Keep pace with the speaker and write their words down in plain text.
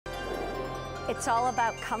It's all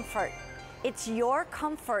about comfort. It's your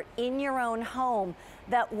comfort in your own home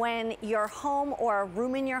that when your home or a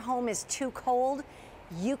room in your home is too cold,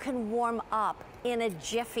 you can warm up in a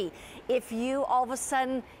jiffy. If you all of a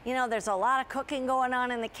sudden, you know, there's a lot of cooking going on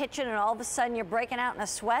in the kitchen and all of a sudden you're breaking out in a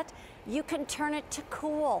sweat, you can turn it to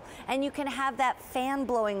cool and you can have that fan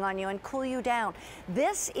blowing on you and cool you down.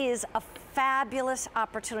 This is a fabulous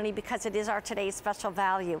opportunity because it is our today's special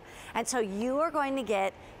value. And so you are going to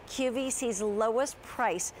get QVC's lowest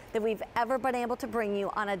price that we've ever been able to bring you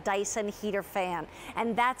on a Dyson heater fan.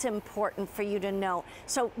 And that's important for you to know.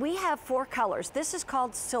 So we have 4 colors. This is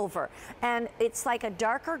called silver, and it's like a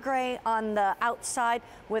darker gray on the outside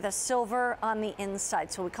with a silver on the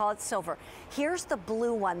inside. So we call it silver. Here's the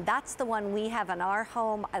blue one. That's the one we have in our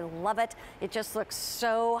home. I love it. It just looks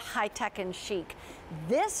so high-tech and chic.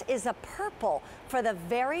 This is a purple for the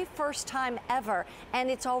very first time ever, and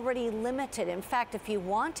it's already limited. In fact, if you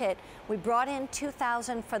want it, we brought in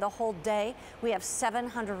 2,000 for the whole day. We have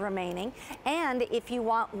 700 remaining. And if you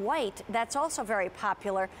want white, that's also very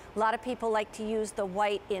popular. A lot of people like to use the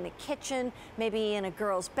white in a kitchen, maybe in a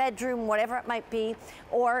girl's bedroom, whatever it might be,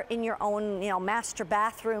 or in your own, you know, master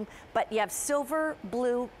bathroom. But you have silver,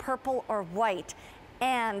 blue, purple, or white.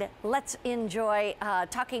 And let's enjoy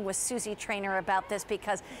talking with Susie Trainer about this,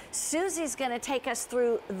 because Susie's going to take us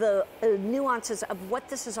through the nuances of what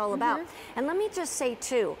this is all about. And let me just say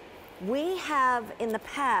too, we have in the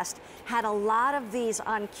past had a lot of these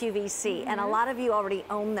on QVC, and a lot of you already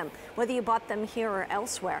own them, whether you bought them here or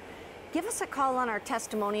elsewhere. Give us a call on our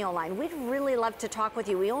testimonial line. We'd really love to talk with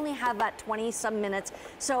you. We only have about 20-some minutes,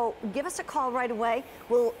 so give us a call right away.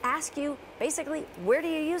 We'll ask you basically, where do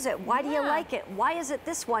you use it? Why do you like it? Why is it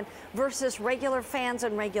this one versus regular fans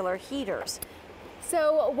and regular heaters?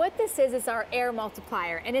 So what this is our air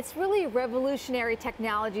multiplier, and it's really revolutionary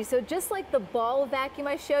technology. So just like the ball vacuum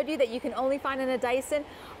I showed you that you can only find in a Dyson,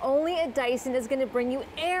 only a Dyson is going to bring you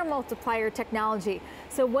air multiplier technology.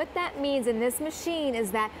 So what that means in this machine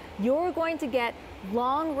is that you're going to get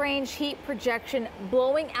long-range heat projection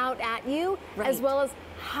blowing out at you, as well as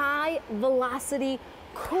high velocity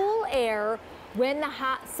cool air when the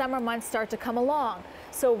hot summer months start to come along.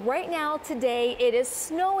 So right now, today, it is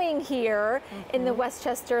snowing here in the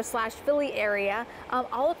Westchester/Philly area.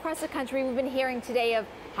 All across the country, we've been hearing today of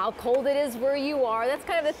how cold it is where you are. That's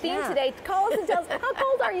kind of the theme today. Call us and tell us, how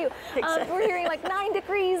cold are you? We're hearing like 9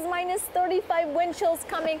 degrees, minus 35 wind chills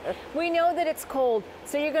coming. We know that it's cold,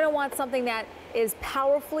 so you're gonna want something that is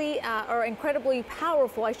powerfully, or incredibly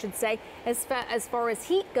powerful, I should say, as far as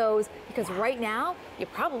heat goes, because right now, you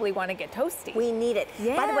probably want to get toasty. We need it.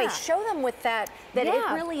 By the way, show them with that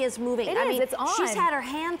it really is moving. I mean, it's on. She's had her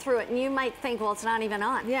hand through it, and you might think, well, it's not even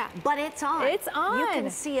on. But it's on. It's on. You can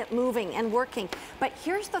see it moving and working. But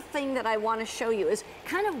here's the thing that I want to show you is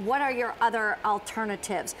kind of what are your other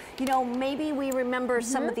alternatives? You know, maybe we remember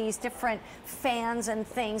some of these different fans and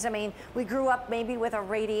things. I mean, we grew up maybe with a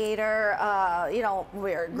radiator, you know,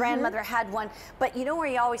 where grandmother had one, but you know where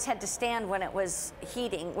you always had to stand when it was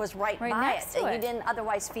heating was right by it. You didn't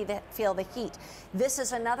otherwise feel the heat. This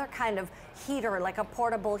is another kind of heater, like a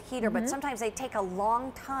portable heater, but sometimes they take a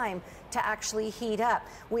long time to actually heat up.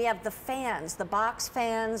 We have the fans, the box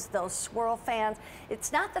fans, those swirl fans.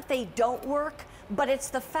 It's not that they don't work, but it's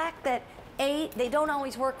the fact that A, they don't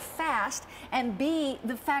always work fast, and B,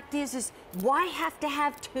 the fact is why have to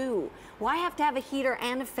have 2? Why have to have a heater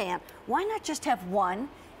and a fan? Why not just have one,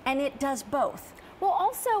 and it does both? Well,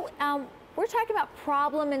 also, we're talking about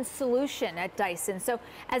problem and solution at Dyson. So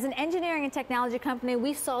as an engineering and technology company,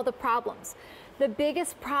 we saw the problems. The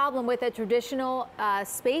biggest problem with a traditional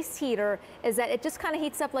space heater is that it just kind of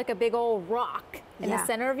heats up like a big old rock in the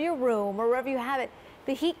center of your room or wherever you have it.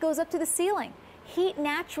 The heat goes up to the ceiling. Heat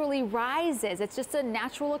naturally rises. It's just a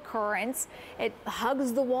natural occurrence. It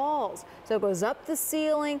hugs the walls. So it goes up the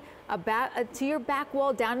ceiling, to your back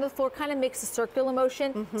wall, down to the floor, kind of makes a circular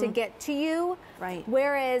motion to get to you.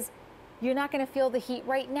 Whereas you're not going to feel the heat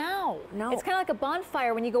right now. It's kind of like a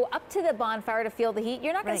bonfire. When you go up to the bonfire to feel the heat,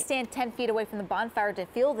 you're not going to stand 10 feet away from the bonfire to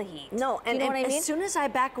feel the heat. No, and, you know what I mean? As soon as I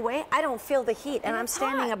back away, I don't feel the heat, and I'm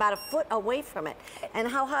standing about a foot away from it. And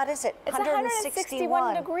how hot is it? It's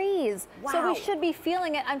 161 degrees. So we should be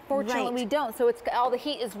feeling it. Unfortunately, we don't. So it's all the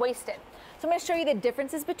heat is wasted. So I'm going to show you the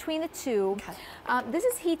differences between the two. This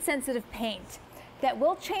is heat-sensitive paint that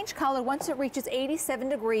will change color once it reaches 87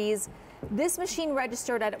 degrees. This machine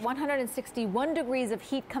registered at 161 degrees of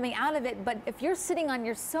heat coming out of it, but if you're sitting on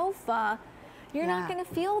your sofa, you're not going to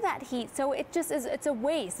feel that heat. So it just is, it's a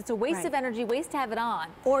waste. It's a waste of energy, waste to have it on.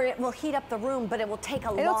 Or it will heat up the room, but it will take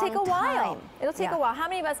a long time. It'll take a while. It'll take a while. How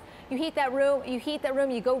many of us, you heat that room,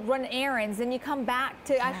 you go run errands, and you come back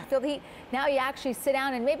to actually feel the heat. Now you actually sit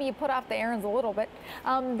down and maybe you put off the errands a little bit.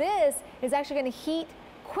 This is actually going to heat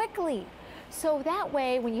quickly. So that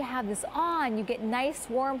way, when you have this on, you get nice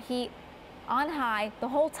warm heat on high the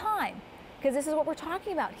whole time. Because this is what we're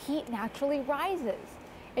talking about. Heat naturally rises.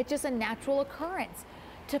 It's just a natural occurrence.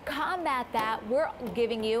 To combat that, we're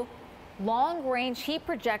giving you long-range heat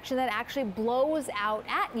projection that actually blows out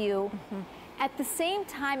at you. At the same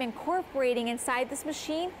time, incorporating inside this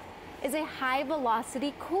machine is a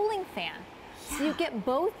high-velocity cooling fan. So you get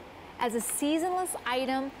both as a seasonless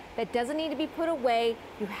item that doesn't need to be put away.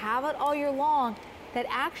 You have it all year long, that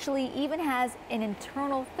actually even has an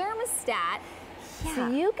internal thermostat. So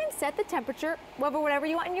you can set the temperature whatever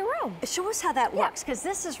you want in your room. Show us how that works, because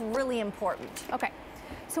this is really important. Okay,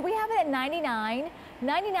 so we have it at 99.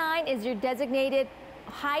 99 is your designated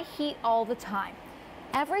high heat all the time.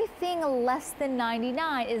 Everything less than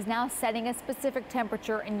 99 is now setting a specific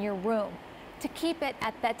temperature in your room to keep it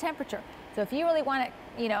at that temperature. So if you really want it,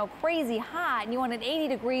 you know, crazy hot and you want it 80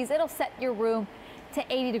 degrees, it'll set your room to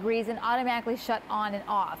 80 degrees and automatically shut on and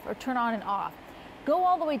off, or turn on and off. Go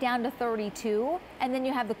all the way down to 32, and then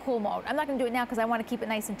you have the cool mode. I'm not going to do it now because I want to keep it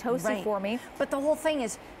nice and toasty for me. But the whole thing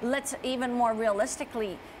is, let's even more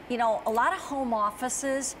realistically, you know, a lot of home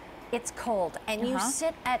offices, it's cold, and you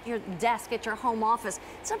sit at your desk at your home office.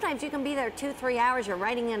 Sometimes you can be there 2-3 hours. You're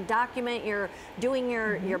writing a document, you're doing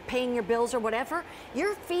your, you're paying your bills or whatever.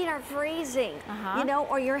 Your feet are freezing, you know,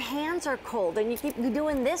 or your hands are cold, and you keep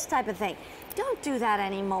doing this type of thing. Don't do that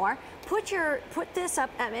anymore. Put this up.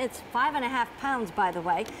 I mean, it's 5.5 pounds, by the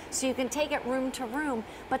way, so you can take it room to room.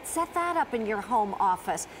 But set that up in your home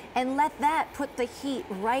office and let that put the heat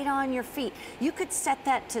right on your feet. You could set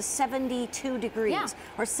that to 72 degrees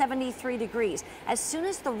or 73 degrees. As soon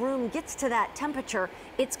as the room gets to that temperature,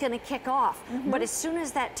 it's going to kick off. But as soon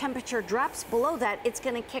as that temperature drops below that, it's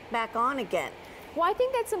going to kick back on again. Well, I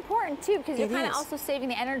think that's important too, because you're kind of also saving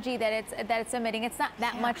the energy that it's emitting. It's not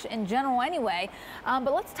that much in general anyway.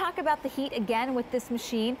 But let's talk about the heat again with this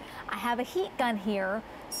machine. I have a heat gun here,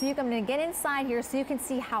 so I'm going to get inside here so you can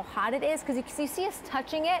see how hot it is, because you see us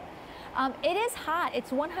touching it. It is hot.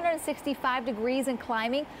 It's 165 degrees and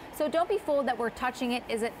climbing. So don't be fooled that we're touching it.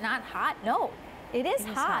 Is it not hot? No, it is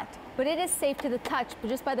hot. But it is safe to the touch, but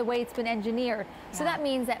just by the way it's been engineered. So that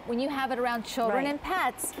means that when you have it around children and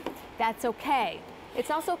pets, that's okay. It's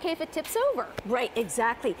also okay if it tips over. Right,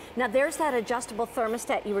 exactly. Now there's that adjustable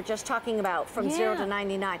thermostat you were just talking about from 0 to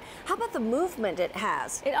 99. How about the movement it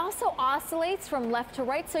has? It also oscillates from left to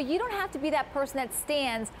right, so you don't have to be that person that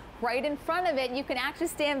stands right in front of it. You can actually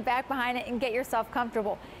stand back behind it and get yourself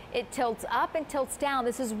comfortable. It tilts up and tilts down.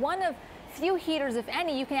 This is one of few heaters, if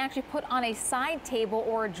any, you can actually put on a side table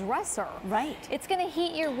or a dresser. Right. It's going to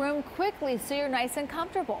heat your room quickly so you're nice and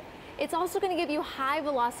comfortable. It's also going to give you high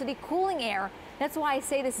velocity cooling air. That's why I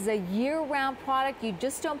say this is a year-round product. You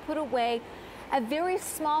just don't put away. A very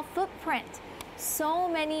small footprint. So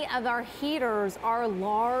many of our heaters are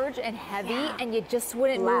large and heavy, and you just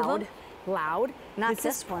wouldn't move them. Loud. Not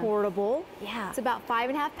this one. Portable. Yeah. It's about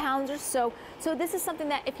 5.5 pounds or so. So this is something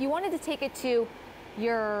that if you wanted to take it to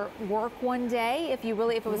your work one day, if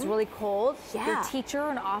it was really cold, your teacher,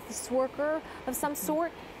 an office worker of some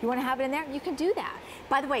sort, you want to have it in there, you can do that.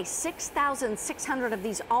 By the way, 6,600 of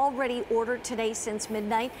these already ordered today since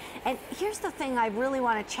midnight. And here's the thing I really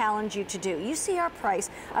want to challenge you to do. You see our price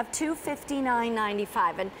of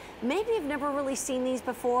 $259.95, and maybe you've never really seen these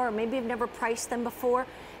before, or maybe you've never priced them before.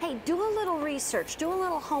 Hey, do a little research, do a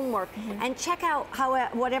little homework, and check out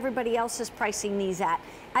what everybody else is pricing these at.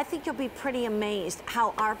 I think you'll be pretty amazed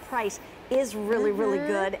how our price is really, really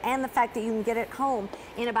good, and the fact that you can get it home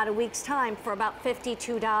in about a week's time for about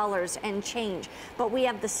 $52 and change. But we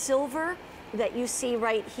have the silver that you see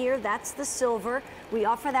right here. That's the silver. We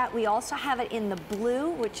offer that. We also have it in the blue,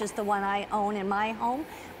 which is the one I own in my home.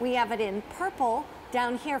 We have it in purple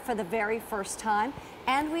down here for the very first time,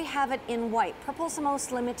 and we have it in white. Purple's the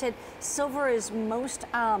most limited, silver is most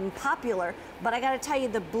popular, but I gotta tell you,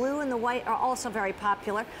 the blue and the white are also very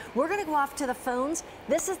popular. We're gonna go off to the phones.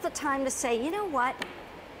 This is the time to say, you know what?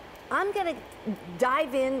 I'm gonna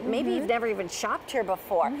dive in. Maybe you've never even shopped here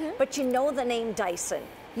before, but you know the name Dyson.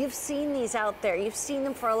 You've seen these out there. You've seen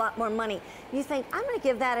them for a lot more money. You think, I'm gonna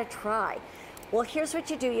give that a try. Well, here's what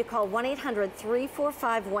you do. You call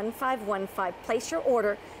 1-800-345-1515, place your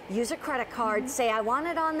order, use a credit card, say, I want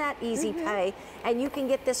it on that Easy Pay, and you can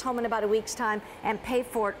get this home in about a week's time and pay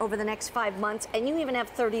for it over the next 5 months, and you even have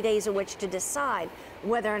 30 days in which to decide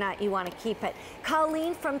whether or not you want to keep it.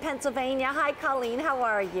 Colleen from Pennsylvania. Hi, Colleen. How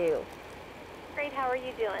are you? Great. How are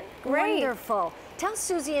you doing? Great. Wonderful. Tell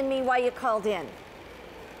Susie and me why you called in.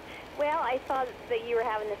 Well, I saw that you were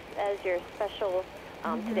having this as your special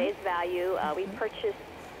today's value. We purchased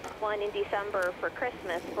one in December for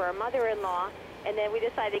Christmas for our mother-in-law, and then we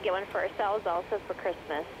decided to get one for ourselves also for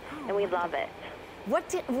Christmas, and we love it.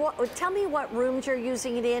 Tell me what rooms you're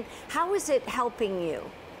using it in. How is it helping you?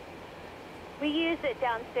 We use it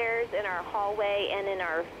downstairs in our hallway and in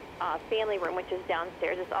our family room, which is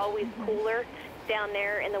downstairs. It's always cooler down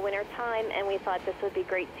there in the wintertime, and we thought this would be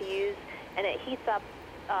great to use, and it heats up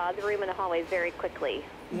the room and the hallway very quickly.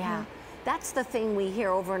 Yeah. That's the thing we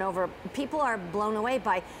hear over and over. People are blown away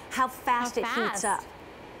by how fast it heats up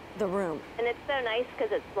the room. And it's so nice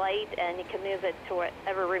because it's light and you can move it to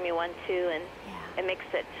whatever room you want to, and it makes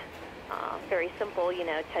it very simple, you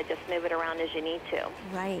know, to just move it around as you need to.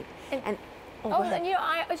 Right. And you know,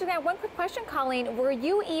 I just got one quick question, Colleen. Were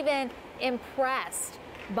you even impressed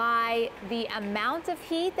by the amount of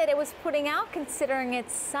heat that it was putting out, considering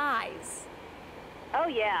its size? Oh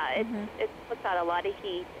yeah, it puts out a lot of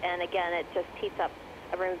heat, and again, it just heats up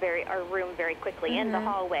our room very quickly in the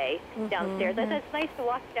hallway downstairs. And it's nice to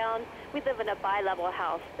walk down. We live in a bi-level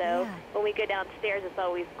house, so when we go downstairs, it's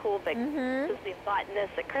always cool. But since we've gotten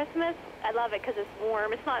this at Christmas, I love it because it's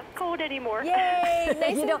warm. It's not cold anymore. Yay!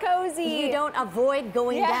 Nice and cozy. You don't avoid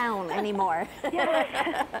going down anymore.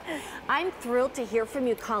 I'm thrilled to hear from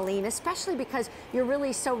you, Colleen, especially because you're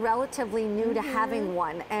really so relatively new to having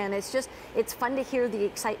one, and it's fun to hear the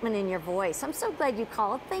excitement in your voice. I'm so glad you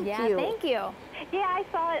called. Thank you. Yeah, thank you. Yeah, I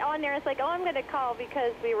saw it on there. It's like, oh, I'm going to call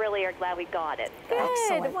because we really are glad we got it. So.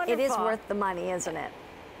 Excellent. Wonderful. It is worth the money, isn't it?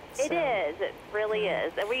 It is. It really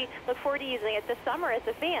is. And we look forward to using it this summer as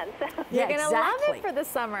a fan. So. You're going to love it for the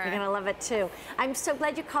summer. You're going to love it, too. I'm so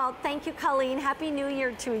glad you called. Thank you, Colleen. Happy New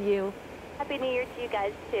Year to you. Happy New Year to you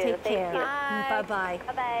guys, too. Take care. Bye. Bye-bye.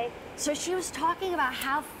 Bye-bye. So she was talking about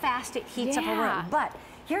how fast it heats up a room. But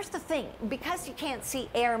here's the thing. Because you can't see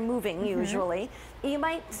air moving usually, you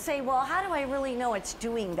might say, well, how do I really know it's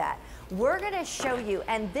doing that? We're going to show you,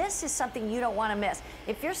 and this is something you don't want to miss.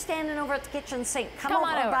 If you're standing over at the kitchen sink, come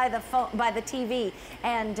over by the phone, by the TV,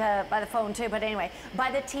 and by the phone too, but anyway,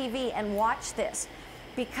 by the TV and watch this.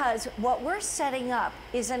 Because what we're setting up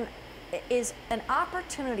is an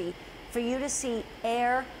opportunity for you to see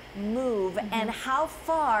air move and how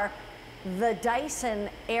far the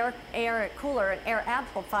Dyson air cooler and air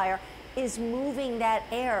amplifier is moving that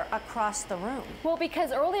air across the room. Well,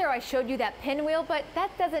 because earlier I showed you that pinwheel, but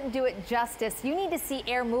that doesn't do it justice. You need to see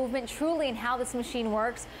air movement truly and how this machine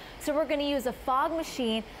works. So we're going to use a fog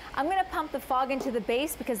machine. I'm going to pump the fog into the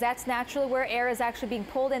base because that's naturally where air is actually being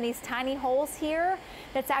pulled in these tiny holes here.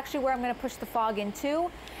 That's actually where I'm going to push the fog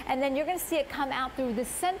into. And then you're going to see it come out through the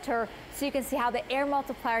center so you can see how the air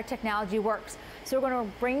multiplier technology works. So we're going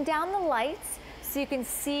to bring down the lights so you can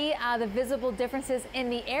see the visible differences in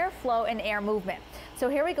the airflow and air movement. So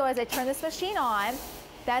here we go as I turn this machine on.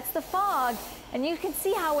 That's the fog, and you can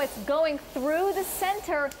see how it's going through the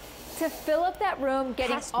center to fill up that room,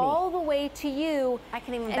 getting all the way to you. I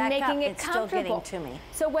can even and back making up. it It's comfortable. still getting to me.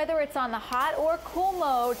 So whether it's on the hot or cool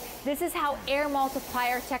mode, this is how air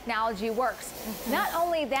multiplier technology works. Not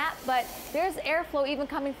only that, but there's airflow even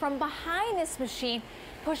coming from behind this machine,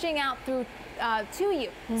 pushing out through to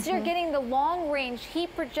you. So you're getting the long range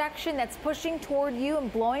heat projection that's pushing toward you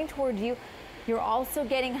and blowing toward you. You're also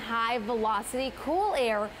getting high velocity cool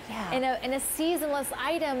air in a seasonless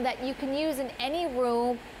item that you can use in any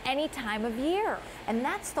room, any time of year. And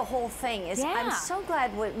that's the whole thing. I'm so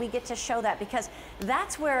glad we get to show that, because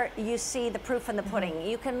that's where you see the proof in the pudding.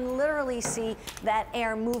 You can literally see that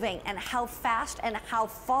air moving and how fast and how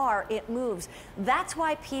far it moves. That's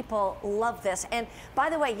why people love this. And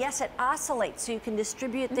by the way, yes, it oscillates, so you can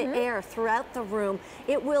distribute the air throughout the room.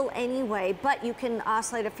 It will anyway, but you can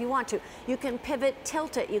oscillate if you want to. You can pivot,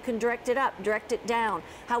 tilt it. You can direct it up, direct it down,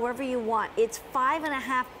 however you want. It's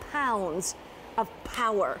 5.5 pounds of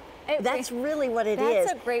power. That's really what it is.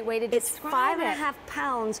 That's a great way to describe it. It's 5.5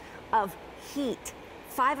 pounds of heat,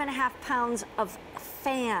 5.5 pounds of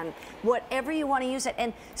fan, whatever you want to use it.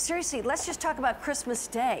 And seriously, let's just talk about Christmas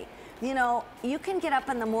Day. you know, you can get up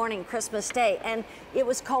in the morning Christmas Day and it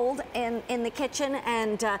was cold in the kitchen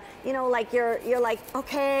and you know, like you're like,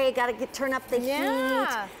 okay, gotta turn up the heat.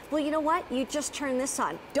 Well, you know what? You just turn this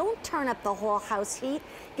on. Don't turn up the whole house heat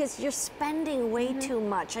because you're spending way too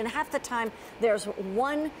much. And half the time there's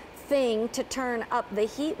one thing to turn up the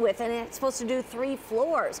heat with and it's supposed to do 3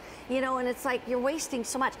 floors, you know, and it's like you're wasting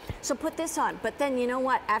so much. So put this on. But then you know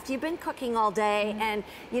what, after you've been cooking all day and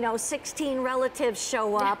you know 16 relatives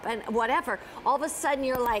show up and whatever, all of a sudden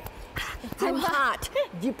you're like, I'm hot.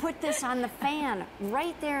 You put this on the fan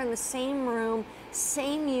right there in the same room,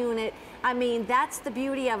 same unit. I mean, that's the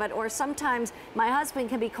beauty of it. Or sometimes my husband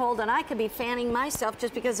can be cold and I could be fanning myself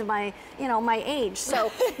just because of my, you know, my age.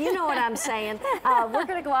 So you know what I'm saying. We're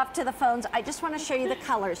gonna go off to the phones. I just wanna show you the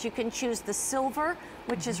colors. You can choose the silver,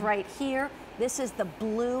 which is right here. This is the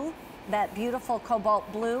blue, that beautiful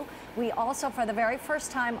cobalt blue. We also, for the very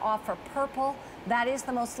first time, offer purple. That is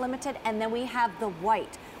the most limited. And then we have the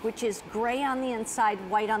white, which is gray on the inside,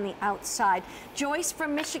 white on the outside. Joyce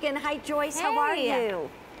from Michigan. Hi, Joyce. Hey. How are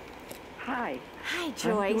you? Hi. Hi,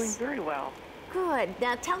 Joyce. I'm doing very well. Good.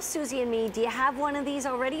 Now tell Susie and me, do you have one of these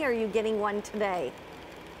already or are you getting one today?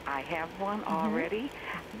 I have one already.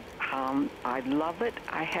 I love it.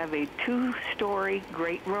 I have a 2-story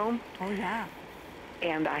great room. Oh, yeah.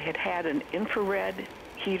 And I had an infrared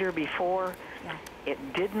heater before. Yeah.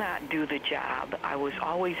 It did not do the job. I was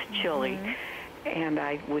always chilly. And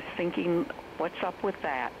I was thinking, what's up with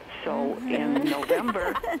that? So in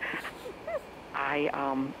November,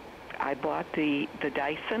 I bought the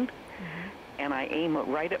Dyson, and I aim it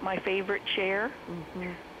right at my favorite chair.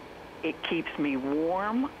 It keeps me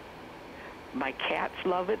warm. My cats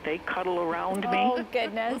love it. They cuddle around me. Oh,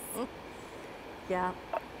 goodness. Yeah.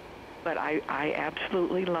 But I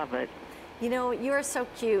absolutely love it. You know, you're so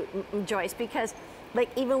cute, Joyce, because like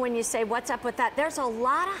even when you say, what's up with that? There's a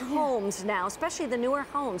lot of homes now, especially the newer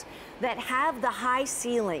homes, that have the high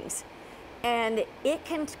ceilings. And it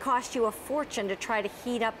can cost you a fortune to try to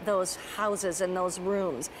heat up those houses and those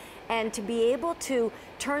rooms. And to be able to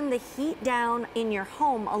turn the heat down in your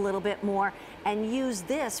home a little bit more and use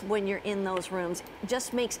this when you're in those rooms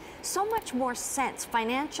just makes so much more sense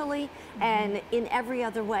financially and in every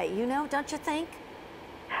other way, you know, don't you think?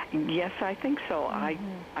 Yes, I think so.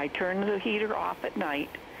 I turn the heater off at night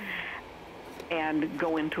and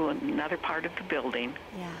go into another part of the building.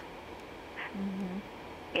 Yeah.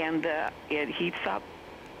 And it heats up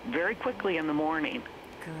very quickly in the morning.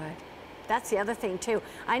 Good. That's the other thing too.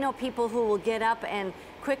 I know people who will get up and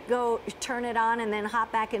quick go turn it on and then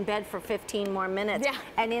hop back in bed for 15 more minutes. Yeah.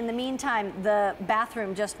 And in the meantime, the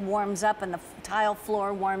bathroom just warms up and the tile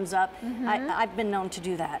floor warms up. I've been known to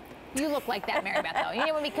do that. You look like that, Mary Beth, though. You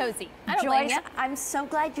need to be cozy. I don't Joyce, blame you. I'm so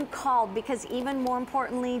glad you called because even more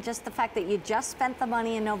importantly, just the fact that you just spent the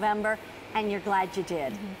money in November and you're glad you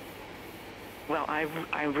did. Well,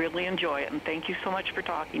 I really enjoy it, and thank you so much for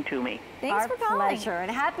talking to me. Thanks for calling. Our pleasure, and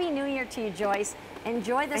Happy New Year to you, Joyce.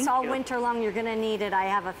 Enjoy this all winter long. You're going to need it, I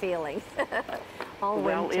have a feeling. All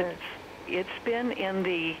winter. Well, it's been in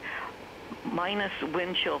the minus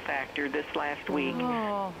wind chill factor this last week.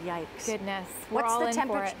 Oh, yikes. Goodness.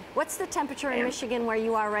 What's the temperature in Michigan where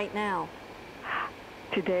you are right now?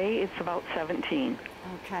 Today, it's about 17.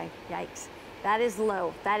 Okay, yikes. That is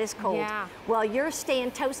low. That is cold. Yeah. Well, you're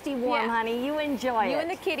staying toasty warm, honey. You enjoy it. You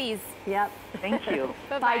and the kitties. Yep. Thank you.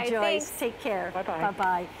 Bye, Joyce. Thanks. Take care. Bye-bye.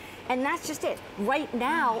 Bye-bye. And that's just it. Right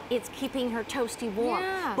now, it's keeping her toasty warm.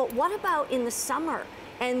 Yeah. But what about in the summer?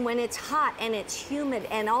 And when it's hot and it's humid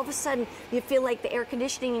and all of a sudden you feel like the air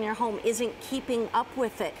conditioning in your home isn't keeping up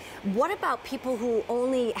with it. What about people who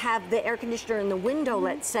only have the air conditioner in the window,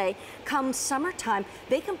 let's say, come summertime,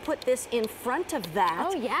 they can put this in front of that.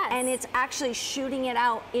 Oh, yes. And it's actually shooting it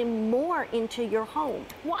out more into your home.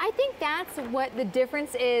 Well, I think that's what the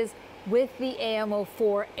difference is with the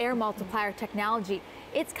AM04 air multiplier technology.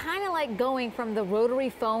 It's kind of like going from the rotary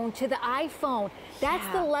phone to the iPhone. That's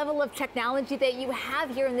the level of technology that you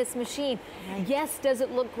have here in this machine. Right. Yes, does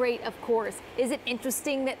it look great? Of course. Is it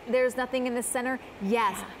interesting that there's nothing in the center?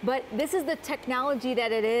 Yes. Yeah. But this is the technology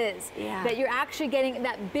that it is. Yeah. That you're actually getting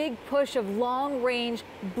that big push of long range,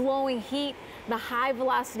 blowing heat, the high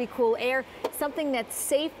velocity cool air, something that's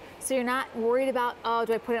safe. So you're not worried about, oh,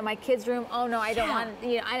 do I put it in my kid's room? Oh no, I don't want,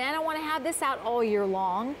 I don't want to have this out all year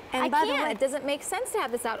long. And by the way, it doesn't make sense to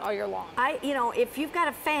have this out all year long. If you've got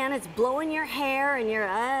a fan, it's blowing your hair and you're,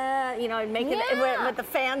 making it with the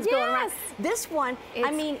fans going around. This one,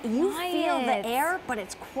 you feel the air, but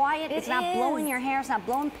it's quiet. It's not blowing your hair. It's not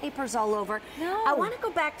blowing papers all over. No. I want to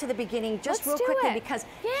go back to the beginning just real quickly because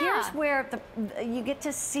here's where you get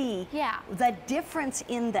to see the difference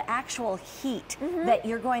in the actual heat that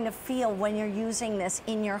you're going to to feel when you're using this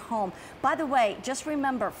in your home. By the way, just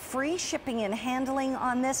remember, free shipping and handling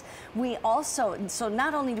on this. We also, so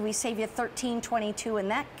not only do we save you $13.22 in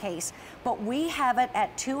that case, but we have it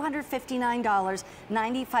at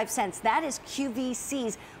 $259.95. That is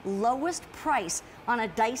QVC's lowest price on a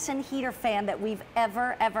Dyson heater fan that we've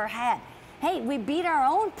ever had. Hey, we beat our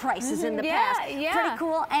own prices in the past. Yeah. Pretty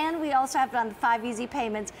cool. And we also have it on 5 easy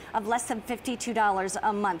payments of less than $52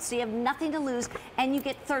 a month. So you have nothing to lose, and you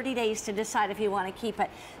get 30 days to decide if you want to keep it.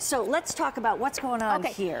 So let's talk about what's going on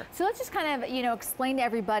here. So let's just kind of, explain to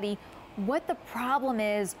everybody what the problem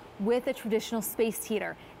is with a traditional space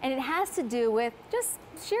heater. And it has to do with just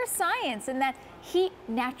sheer science, and that heat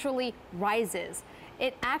naturally rises.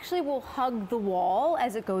 It actually will hug the wall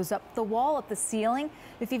as it goes up the wall, up the ceiling.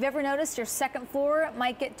 If you've ever noticed, your second floor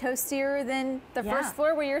might get toastier than the first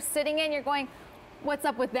floor where you're sitting in. You're going, what's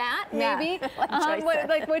up with that? Maybe,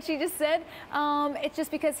 like what she just said. It's just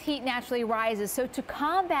because heat naturally rises. So to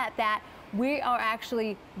combat that, we are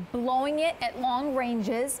actually blowing it at long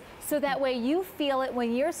ranges, so that way you feel it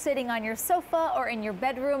when you're sitting on your sofa or in your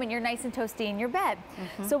bedroom and you're nice and toasty in your bed.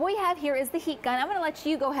 So what we have here is the heat gun. I'm going to let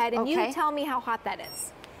you go ahead and you tell me how hot that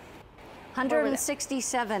is.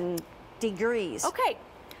 167 degrees. Okay.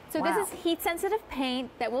 So this is heat sensitive paint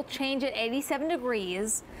that will change at 87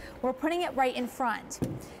 degrees. We're putting it right in front.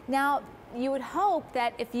 Now, you would hope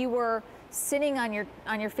that if you were sitting on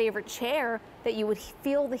your favorite chair that you would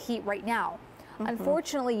feel the heat right now.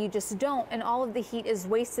 Unfortunately, you just don't, and all of the heat is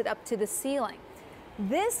wasted up to the ceiling.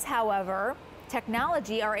 This, however,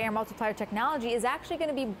 technology, our air multiplier technology, is actually going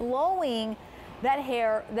to be blowing the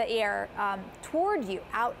air toward you,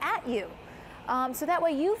 out at you. So that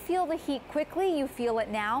way you feel the heat quickly, you feel it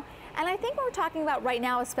now. And I think what we're talking about right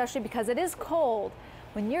now, especially because it is cold,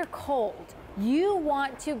 when you're cold, you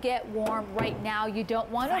want to get warm right now. You don't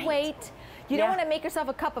want to wait. You don't want to make yourself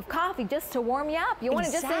a cup of coffee just to warm you up. You want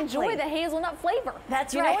to just enjoy the hazelnut flavor.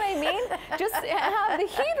 That's right. You know what I mean? Just have the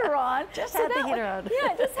heater on. Just have the heater on.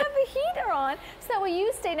 Yeah, just have the heater on, so that way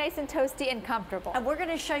you stay nice and toasty and comfortable. And we're going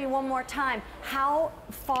to show you one more time how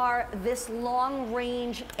far this long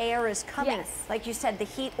range air is coming. Like you said, the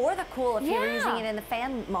heat or the cool if you're using it in the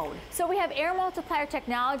fan mode. So we have air multiplier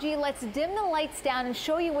technology. Let's dim the lights down and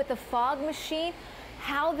show you with the fog machine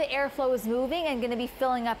how the airflow is moving and going to be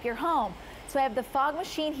filling up your home. So I have the fog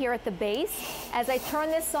machine here at the base. As I turn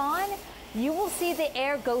this on, you will see the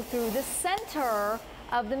air go through the center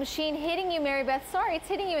of the machine, hitting you, Mary Beth. Sorry, it's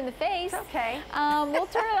hitting you in the face. Okay. We'll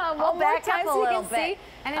turn it on one more time so you can see.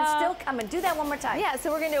 And it's still coming. Do that one more time. Yeah,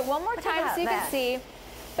 so we're going to do it one more time so you can see.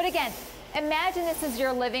 But again, imagine this is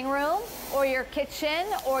your living room or your kitchen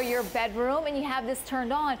or your bedroom, and you have this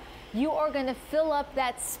turned on. You are going to fill up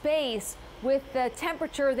that space with the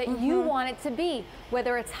temperature that you want it to be,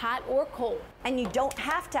 whether it's hot or cold. And you don't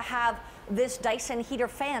have to have this Dyson heater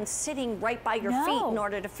fan sitting right by your feet in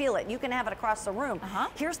order to feel it. You can have it across the room.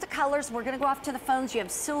 Here's the colors. We're going to go off to the phones. You have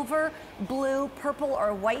silver, blue, purple,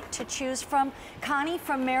 or white to choose from. Connie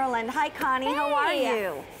from Maryland. Hi, Connie. How are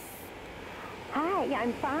you? Hi,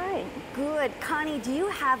 I'm fine. Good. Connie, do you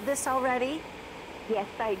have this already? Yes,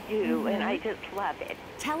 I do, and I just love it.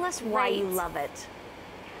 Tell us why you love it.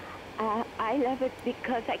 I love it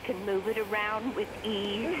because I can move it around with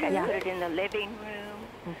ease. I put it in the living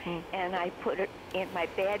room, and I put it in my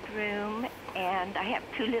bedroom, and I have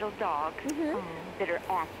 2 little dogs that are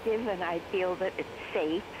active, and I feel that it's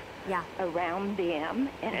safe around them,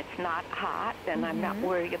 and it's not hot, and I'm not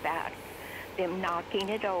worried about them knocking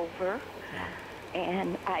it over.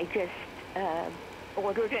 And I just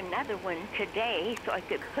ordered another one today so I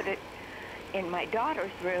could put it in my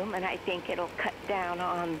daughter's room, and I think it'll cut down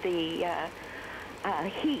on the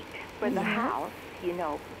heat for the house, you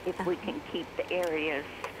know, if we can keep the areas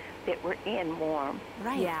that we're in warm.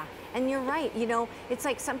 Right. Yeah. And you're right. You know, it's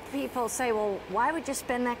like some people say, well, why would you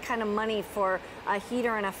spend that kind of money for a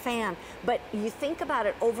heater and a fan? But you think about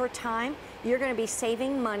it over time, you're going to be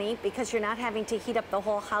saving money because you're not having to heat up the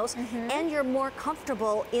whole house, and you're more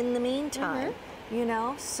comfortable in the meantime, you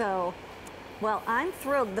know, so... Well, I'm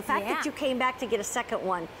thrilled. The fact that you came back to get a second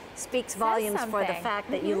one speaks volumes for the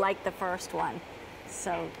fact that you liked the first one.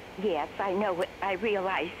 So yes, I know it. I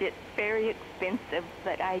realize it's very expensive,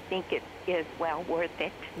 but I think it is well worth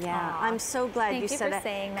it. Yeah, I'm so glad you said that.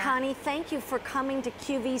 Saying that. Connie, thank you for coming to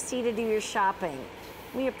QVC to do your shopping.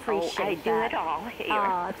 We appreciate I that. do it all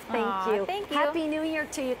here. Thank you. Thank you. Happy New Year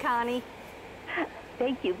to you, Connie.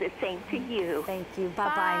 Thank you. The same to you. Thank you.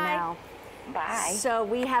 Bye-bye now. Bye. So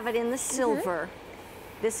we have it in the silver.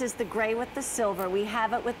 This is the gray with the silver. We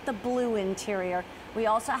have it with the blue interior. We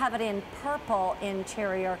also have it in purple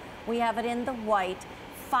interior. We have it in the white.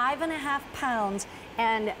 5.5 pounds.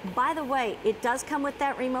 And by the way, it does come with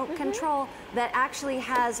that remote control that actually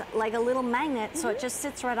has like a little magnet, so it just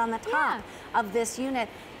sits right on the top of this unit.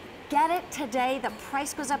 Get it today. The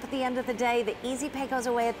price goes up at the end of the day. The easy pay goes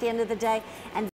away at the end of the day. And